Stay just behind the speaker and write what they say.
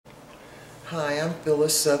Hi, I'm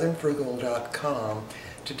Phyllis, southernfrugal.com.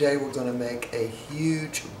 Today we're going to make a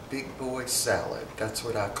huge big boy salad. That's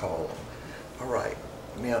what I call them. Alright,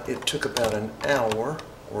 now it took about an hour,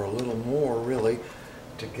 or a little more really,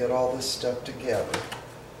 to get all this stuff together.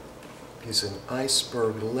 Using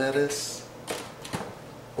iceberg lettuce,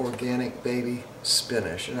 organic baby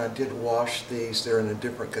spinach. And I did wash these. They're in a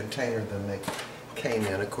different container than they came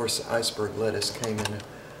in. Of course, the iceberg lettuce came in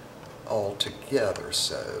all together,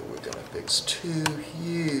 so we're going to fix two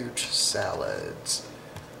huge salads.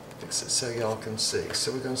 Fix it so y'all can see.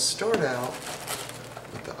 So we're going to start out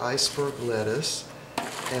with the iceberg lettuce,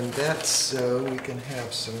 and that's so we can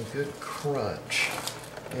have some good crunch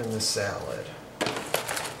in the salad.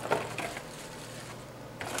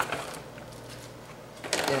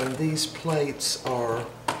 And these plates are,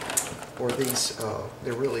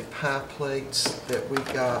 they're really pie plates that we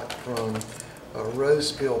got from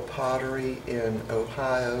Roseville Pottery in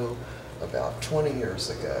Ohio about 20 years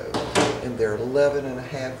ago, and they're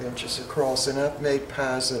 11.5 inches across, and I've made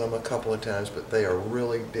pies in them a couple of times, but they are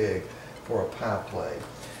really big for a pie plate.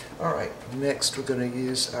 Alright, next we're going to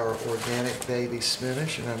use our organic baby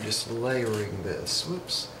spinach, and I'm just layering this.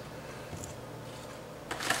 Whoops.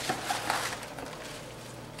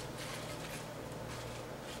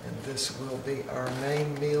 And this will be our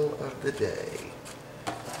main meal of the day.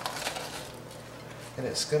 And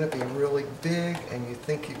it's going to be really big, and you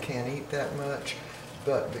think you can't eat that much,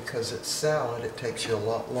 but because it's salad, it takes you a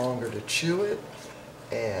lot longer to chew it,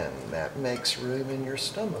 and that makes room in your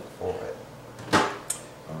stomach for it.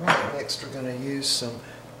 Alright, next we're going to use some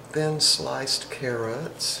thin sliced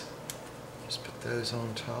carrots. Just put those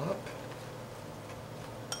on top.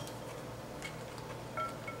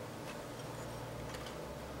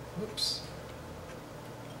 Whoops.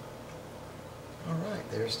 Alright,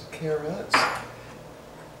 there's the carrots.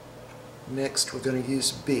 Next, we're going to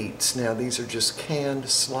use beets. Now, these are just canned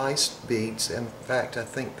sliced beets. In fact, I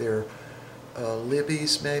think they're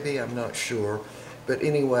Libby's, maybe. I'm not sure. But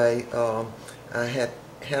anyway, I had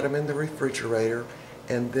them in the refrigerator,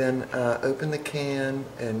 and then I opened the can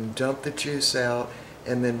and dumped the juice out,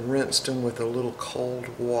 and then rinsed them with a little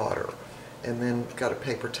cold water. And then got a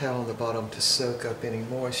paper towel on the bottom to soak up any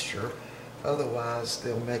moisture. Otherwise,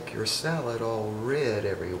 they'll make your salad all red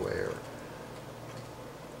everywhere.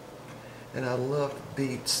 And I love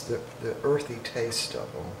beets, the earthy taste of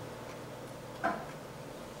them.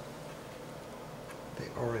 They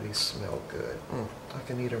already smell good. I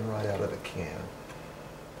can eat them right out of the can.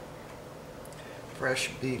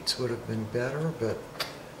 Fresh beets would have been better, but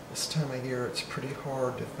this time of year it's pretty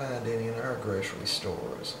hard to find any in our grocery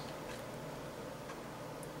stores.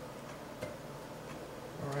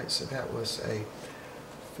 Alright, so that was a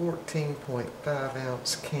 14.5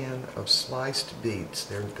 ounce can of sliced beets.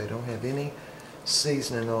 They don't have any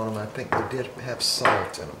seasoning on them. I think they did have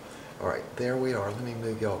salt in them. Alright, there we are. Let me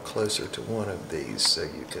move y'all closer to one of these so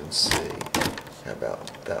you can see. How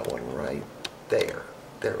about that one right there?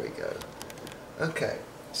 There we go. Okay,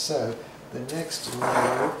 so the next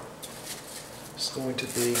layer is going to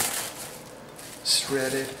be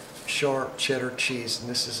shredded sharp cheddar cheese, and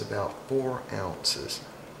this is about 4 ounces.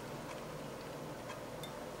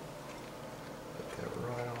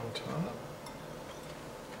 Right on top.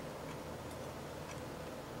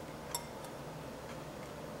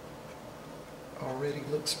 Already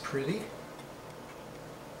looks pretty.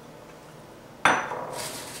 And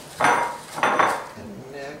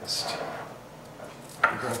next,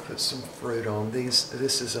 we're going to put some fruit on. This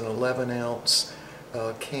is an 11-ounce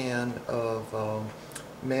can of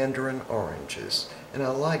mandarin oranges. And I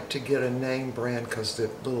like to get a name brand because the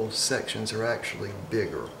little sections are actually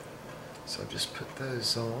bigger. So just put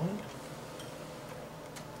those on.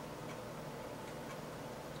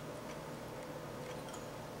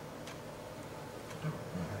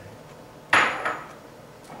 Alright.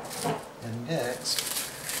 And next,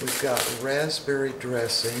 we've got raspberry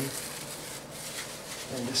dressing.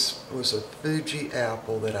 And this was a Fuji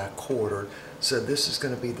apple that I quartered. So this is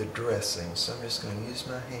going to be the dressing. So I'm just going to use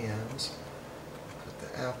my hands. Put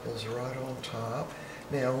the apples right on top.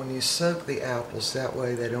 Now, when you soak the apples, that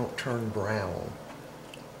way they don't turn brown.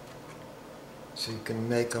 So you can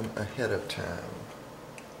make them ahead of time.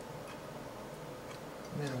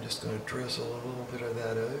 Now I'm just going to drizzle a little bit of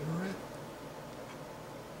that over it.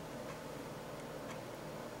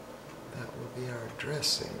 That will be our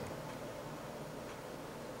dressing.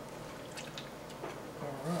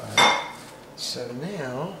 Alright, so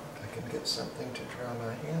now, if I can get something to dry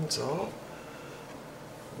my hands off,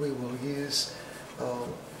 we will use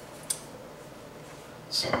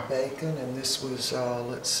some bacon, and this was,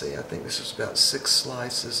 let's see, I think this was about 6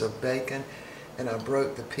 slices of bacon, and I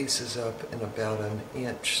broke the pieces up in about an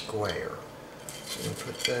inch square. So I'm going to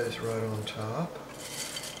put those right on top.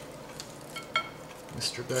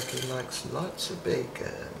 Mr. Bucky likes lots of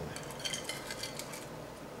bacon.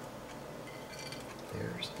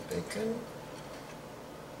 There's the bacon.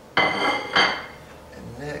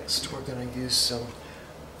 And next we're going to use some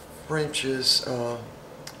French's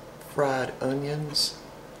fried onions.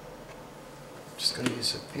 Just going to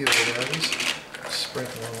use a few of those.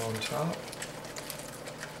 Sprinkle them on top.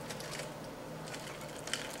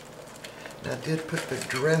 Now I did put the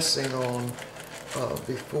dressing on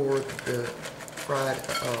before the fried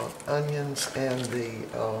onions and the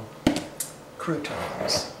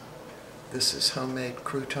croutons. This is homemade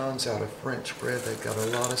croutons out of French bread. They've got a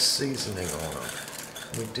lot of seasoning on them.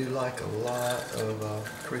 We do like a lot of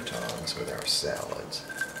croutons with our salads.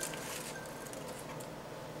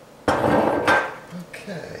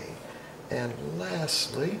 Okay, and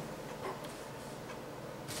lastly,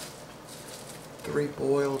 3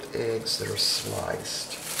 boiled eggs that are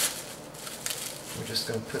sliced. We're just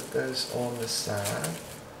going to put those on the side.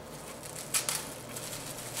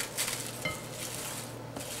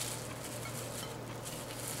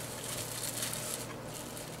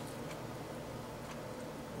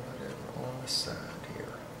 Whatever on the side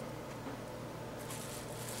here.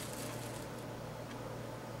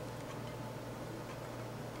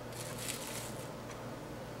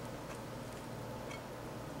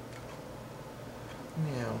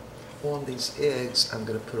 Now, on these eggs, I'm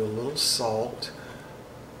going to put a little salt.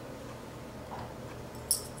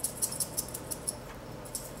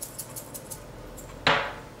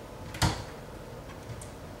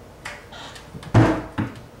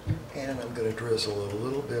 And I'm going to drizzle a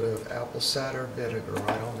little bit of apple cider vinegar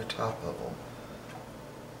right on the top of them.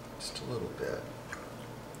 Just a little bit.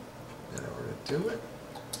 In order to do it.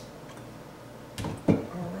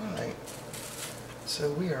 Alright.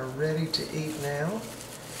 So we are ready to eat now.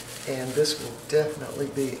 And this will definitely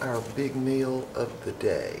be our big meal of the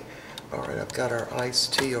day. Alright, I've got our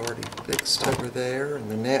iced tea already fixed over there and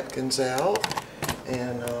the napkins out.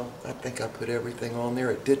 And I think I put everything on there.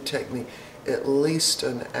 It did take me at least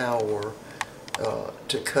an hour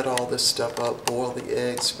to cut all this stuff up, boil the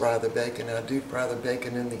eggs, fry the bacon. I do fry the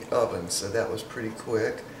bacon in the oven, so that was pretty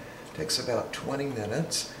quick. Takes about 20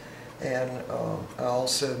 minutes. And I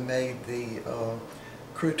also made the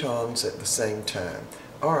croutons at the same time.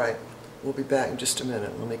 Alright, we'll be back in just a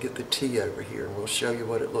minute. Let me get the tea over here and we'll show you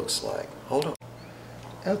what it looks like. Hold on.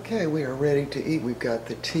 Okay, we are ready to eat. We've got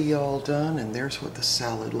the tea all done, and there's what the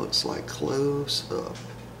salad looks like, close up.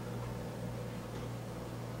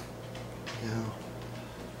 Now,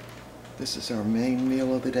 this is our main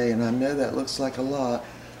meal of the day, and I know that looks like a lot,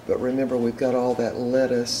 but remember we've got all that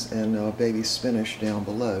lettuce and baby spinach down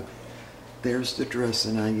below. There's the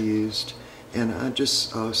dressing I used, and I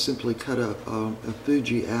just simply cut up a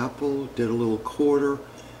Fuji apple, did a little quarter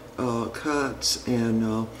cuts,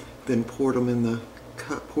 and then poured them in the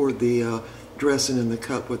cup, poured the dressing in the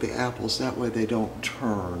cup with the apples. That way they don't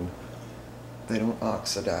turn, they don't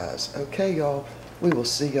oxidize. Okay, y'all, we will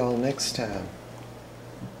see y'all next time.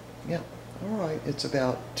 Yeah, alright, it's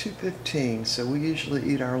about 2:15, so we usually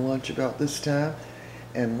eat our lunch about this time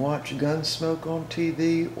and watch Gunsmoke on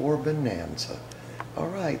TV or Bonanza.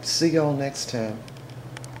 Alright, see y'all next time.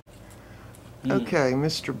 Okay,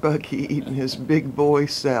 Mr. Bucky eating his big boy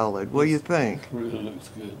salad. What do you think? It really looks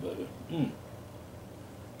good, buddy.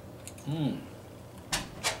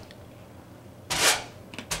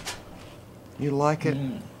 You like it?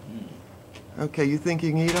 Okay, you think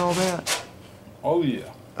you can eat all that? Oh,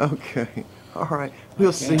 yeah. Okay, alright.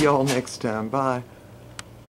 We'll see y'all next time. Bye.